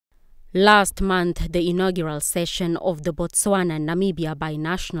Last month, the inaugural session of the Botswana-Namibia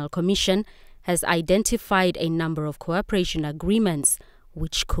Binational Commission has identified a number of cooperation agreements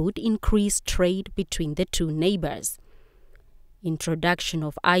which could increase trade between the two neighbors. Introduction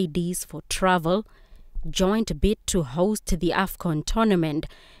of IDs for travel, joint bid to host the AFCON tournament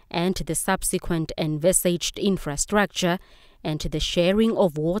and the subsequent envisaged infrastructure, and the sharing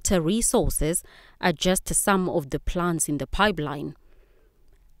of water resources are just some of the plans in the pipeline.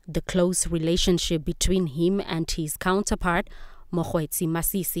 The close relationship between him and his counterpart, Mokgweetsi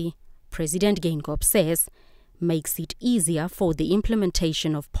Masisi, President Geingob says, makes it easier for the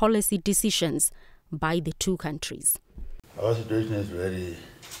implementation of policy decisions by the two countries. Our situation is very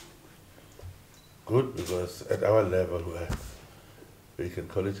good because at our level we can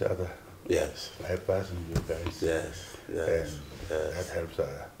call each other. Yes. I pass and you guys. Yes. Yes. And yes. that helps.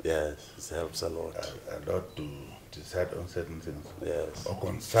 Yes, it helps a lot. A lot to decide on certain things. Yes. Or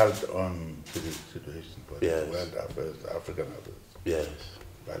consult on situations, but yes. world affairs, African affairs. Yes.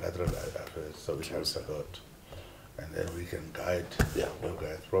 Bilateral affairs, so it helps a lot. And then we can guide you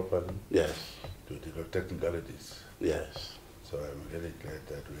guys properly. Yes. To develop technicalities. Yes. So I'm really glad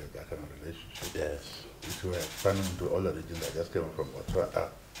that we have that kind of relationship. Yes. Which we are expanding to all the regions. I just came from Botswana,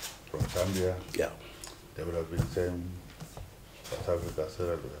 from Zambia. Yeah. Developing same South Africa, so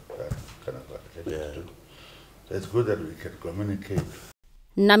that we have that kind of relationship too. So it's good that we can communicate.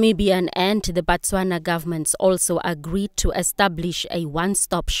 Namibian and the Botswana governments also agreed to establish a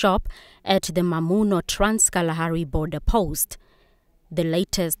one-stop shop at the Mamuno Trans-Kalahari border post. The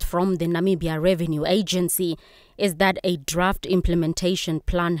latest from the Namibia Revenue Agency is that a draft implementation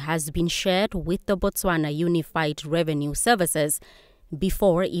plan has been shared with the Botswana Unified Revenue Services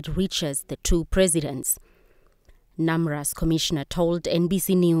before it reaches the two presidents. NAMRA's commissioner told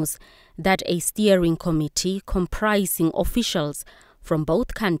NBC News that a steering committee comprising officials from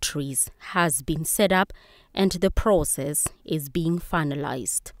both countries has been set up and the process is being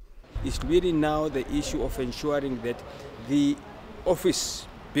finalized. It's really now the issue of ensuring that the office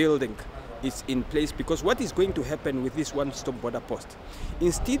building is in place, because what is going to happen with this one-stop border post,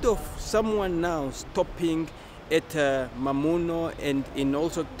 instead of someone now stopping at Mamuno and in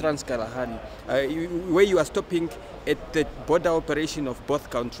also Trans-Kalahari, where you are stopping at the border operation of both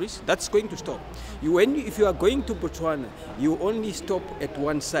countries, that's going to stop. If you are going to Botswana, you only stop at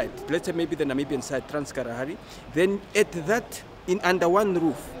one side, let's say maybe the Namibian side, Trans-Kalahari, then at that, under one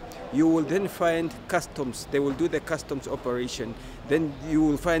roof, you will then find customs. They will do the customs operation. Then you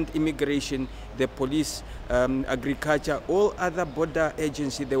will find immigration, the police, agriculture, all other border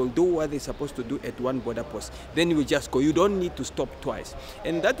agencies. They will do what they're supposed to do at one border post. Then you will just go. You don't need to stop twice.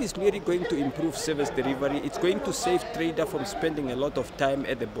 And that is really going to improve service delivery. It's going to save traders from spending a lot of time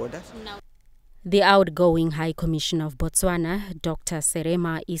at the borders. The outgoing High Commissioner of Botswana, Dr.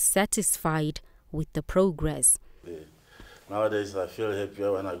 Serema, is satisfied with the progress. Nowadays, I feel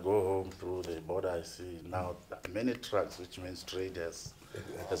happier when I go home through the border. I see now many trucks, which means trade has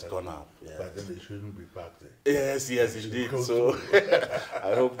gone up. Yes. But then they shouldn't be parked there. Yes, indeed. So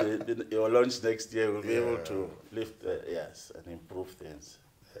I hope your launch next year will be able to lift, and improve things.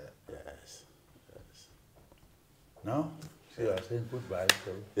 Yeah. Yes. No? So you are saying goodbye.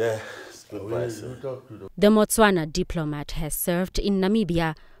 So Goodbye. The Botswana diplomat has served in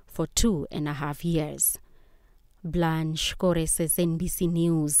Namibia for 2.5 years. Blanche Koreses, NBC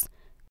News.